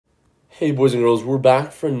Hey boys and girls, we're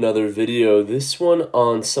back for another video, this one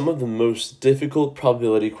on some of the most difficult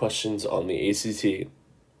probability questions on the ACT.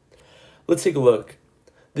 Let's take a look.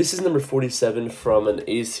 This is number 47 from an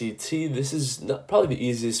ACT. This is probably the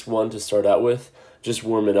easiest one to start out with, just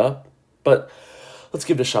warm it up, but let's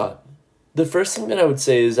give it a shot. The first thing that I would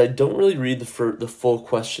say is I don't really read the full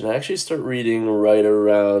question. I actually start reading right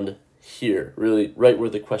around here, really right where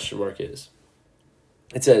the question mark is.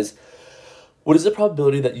 It says, what is the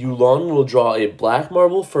probability that Yulon will draw a black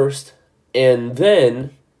marble first and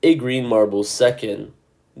then a green marble second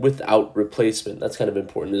without replacement? That's kind of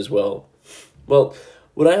important as well. Well,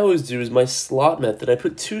 what I always do is my slot method. I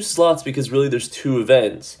put two slots because really there's two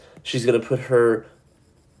events. She's going to put her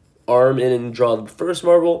arm in and draw the first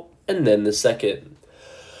marble and then the second.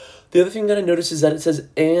 The other thing that I notice is that it says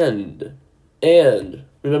and. And.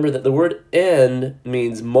 Remember that the word and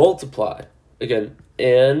means multiply. Again,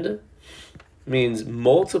 and means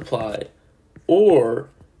multiply or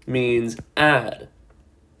means add.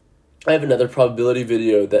 I have another probability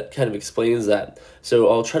video that kind of explains that, so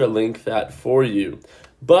I'll try to link that for you.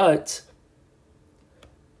 But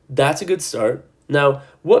that's a good start. Now,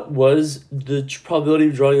 what was the probability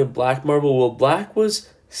of drawing a black marble? Well, black was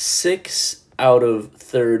 6 out of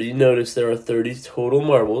 30. Notice there are 30 total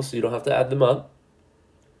marbles, so you don't have to add them up.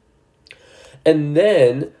 And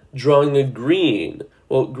then drawing a green.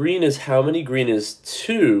 Well, green is how many? Green is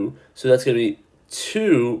 2, so that's going to be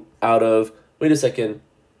 2 out of, wait a second,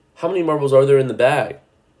 how many marbles are there in the bag?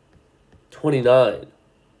 29.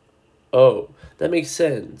 Oh, that makes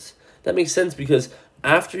sense. That makes sense because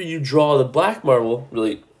after you draw the black marble,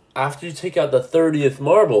 really, after you take out the 30th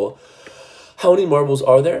marble, how many marbles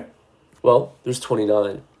are there? Well, there's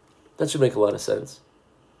 29. That should make a lot of sense.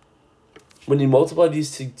 When you multiply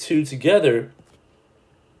these two together,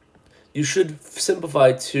 you should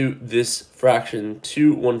simplify to this fraction,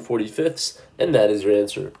 2 1/45ths, and that is your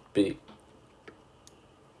answer, B.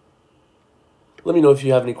 Let me know if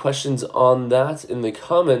you have any questions on that in the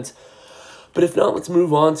comments, but if not, let's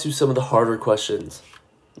move on to some of the harder questions.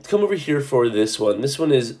 Let's come over here for this one. This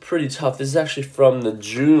one is pretty tough. This is actually from the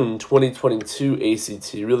June 2022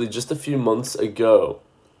 ACT, really just a few months ago.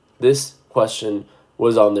 This question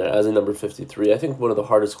was on there as a number 53. I think one of the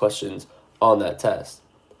hardest questions on that test.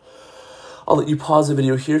 I'll let you pause the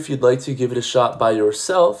video here if you'd like to give it a shot by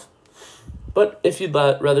yourself. But if you'd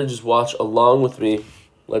rather just watch along with me,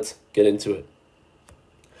 let's get into it.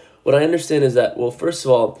 What I understand is that, well, first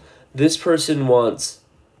of all, this person wants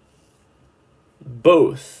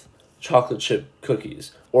both chocolate chip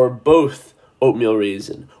cookies, or both oatmeal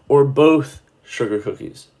raisin, or both sugar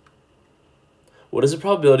cookies. What is the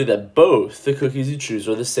probability that both the cookies you choose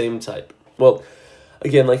are the same type? Well,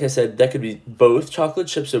 again, like I said, that could be both chocolate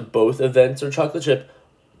chips, or both events are chocolate chip,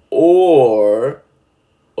 or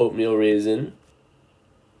oatmeal raisin,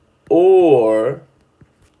 or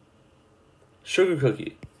sugar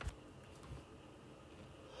cookie.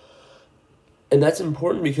 And that's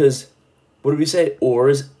important because, what do we say? Or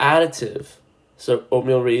is additive. So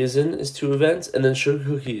oatmeal raisin is 2 events, and then sugar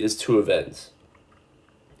cookie is 2 events.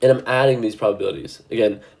 And I'm adding these probabilities.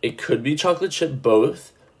 Again, it could be chocolate chip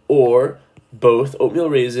both, or both oatmeal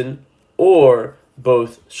raisin, or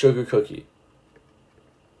both sugar cookie.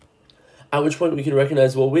 At which point we can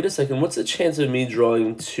recognize, well, wait a second, what's the chance of me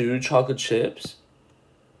drawing 2 chocolate chips?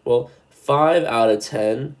 Well, 5 out of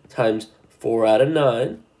 10 times 4 out of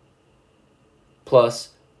 9, plus,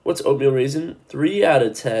 what's oatmeal raisin? 3 out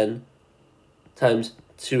of 10 times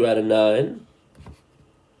 2 out of 9,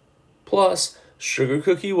 plus sugar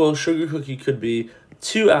cookie. Well, sugar cookie could be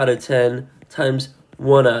 2 out of 10 times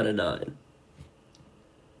 1 out of 9.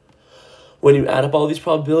 When you add up all these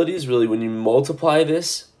probabilities, really when you multiply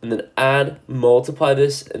this, and then add, multiply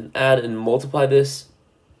this, and add and multiply this,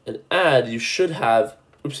 and add, you should have,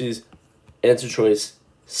 oopsies, answer choice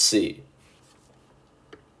C.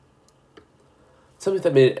 Tell me if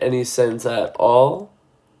that made any sense at all.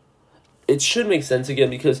 It should make sense again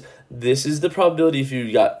because this is the probability if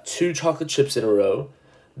you got 2 chocolate chips in a row.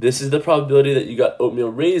 This is the probability that you got oatmeal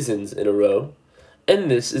raisins in a row. And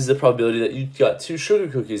this is the probability that you got 2 sugar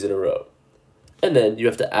cookies in a row. And then you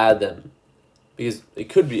have to add them because it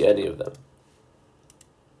could be any of them.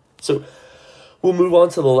 So we'll move on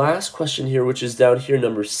to the last question here, which is down here,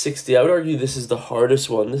 number 60. I would argue this is the hardest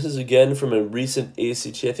one. This is again from a recent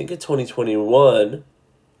ACT, I think a 2021,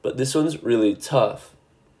 but this one's really tough.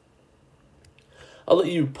 I'll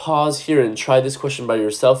let you pause here and try this question by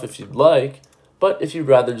yourself if you'd like, but if you'd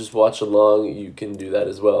rather just watch along, you can do that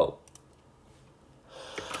as well.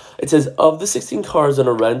 It says, of the 16 cars on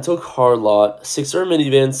a rental car lot, 6 are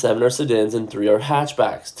minivans, 7 are sedans, and 3 are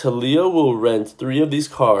hatchbacks. Talia will rent 3 of these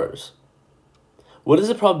cars. what is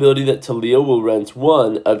the probability that Talia will rent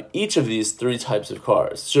one of each of these three types of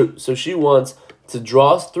cars? So she wants to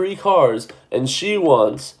draw 3 cars, and she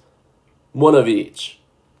wants one of each.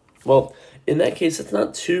 Well, in that case, it's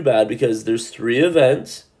not too bad because there's 3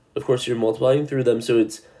 events. Of course, you're multiplying through them, so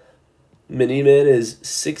it's minivan is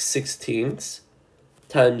 6/16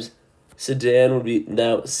 times sedan would be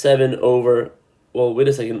now 7 over, well, wait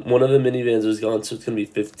a second, one of the minivans is gone, so it's going to be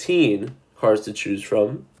 15 cars to choose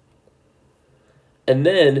from. And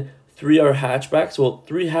then 3 are hatchbacks. Well,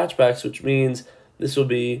 3 hatchbacks, which means this will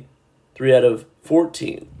be 3 out of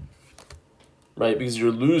 14, right? Because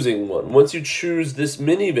you're losing one. Once you choose this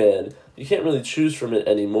minivan, you can't really choose from it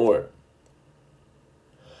anymore.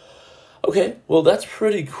 Okay, well, that's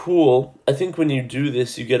pretty cool. I think when you do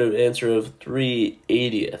this, you get an answer of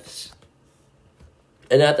 3/80ths.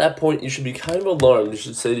 And at that point, you should be kind of alarmed. You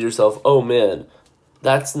should say to yourself, oh man,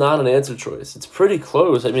 that's not an answer choice. It's pretty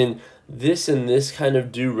close. I mean, this and this kind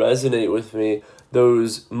of do resonate with me.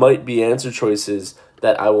 Those might be answer choices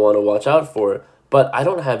that I want to watch out for, but I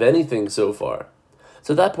don't have anything so far.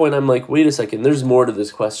 So at that point, I'm like, wait a second, there's more to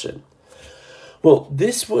this question. Well,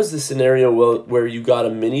 this was the scenario where you got a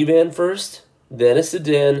minivan first, then a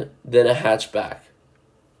sedan, then a hatchback.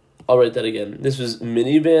 I'll write that again. This was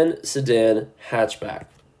minivan, sedan, hatchback.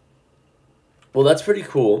 Well, that's pretty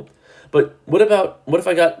cool. But what if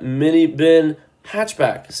I got minivan,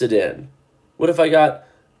 hatchback, sedan? What if I got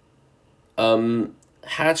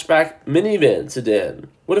hatchback, minivan, sedan?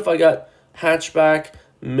 What if I got hatchback,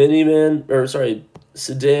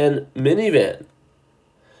 sedan, minivan?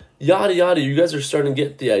 Yada yada, you guys are starting to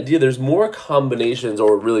get the idea. There's more combinations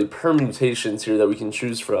or really permutations here that we can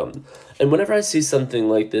choose from. And whenever I see something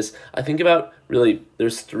like this, I think about really,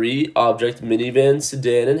 there's 3 object, minivan,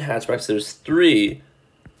 sedan, and hatchbacks. There's 3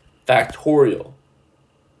 factorial.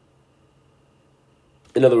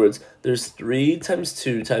 In other words, there's 3 times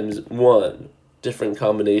 2 times 1 different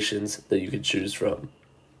combinations that you could choose from.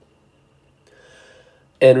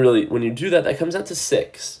 And really, when you do that, that comes out to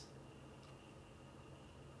 6.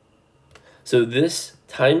 So this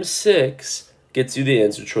times 6 gets you the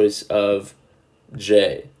answer choice of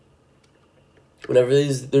J. Whenever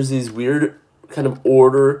there's these weird kind of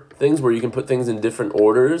order things where you can put things in different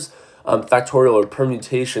orders, factorial or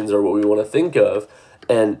permutations are what we want to think of,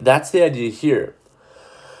 and that's the idea here.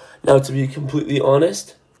 Now, to be completely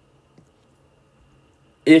honest,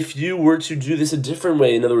 if you were to do this a different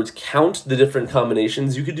way, in other words, count the different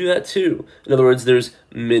combinations, you could do that too. In other words, there's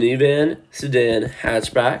minivan, sedan,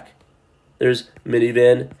 hatchback. There's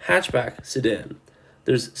minivan, hatchback, sedan.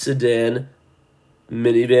 There's sedan,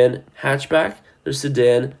 minivan, hatchback. There's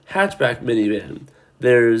sedan, hatchback, minivan.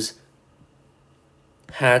 There's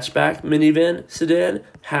hatchback, minivan, sedan,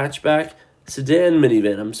 hatchback, sedan,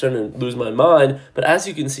 minivan. I'm starting to lose my mind, but as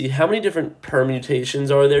you can see, how many different permutations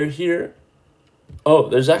are there here? Oh,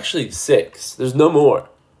 there's actually 6. There's no more.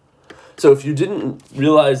 So if you didn't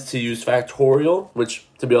realize to use factorial, which,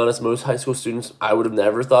 to be honest, most high school students, I would have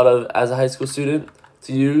never thought of as a high school student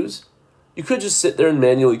to use, you could just sit there and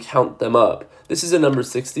manually count them up. This is a number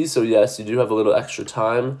 60, so yes, you do have a little extra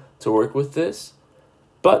time to work with this,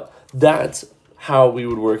 but that's how we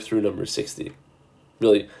would work through number 60.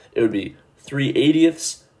 Really, it would be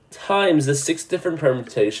 3/80ths times the 6 different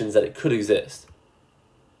permutations that it could exist.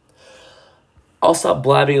 I'll stop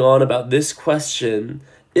blabbing on about this question.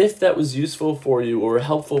 If that was useful for you or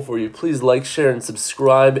helpful for you, please like, share, and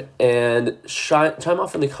subscribe, and chime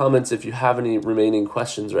off in the comments if you have any remaining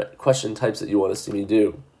questions or question types that you want to see me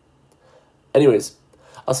do. Anyways,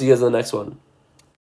 I'll see you guys in the next one.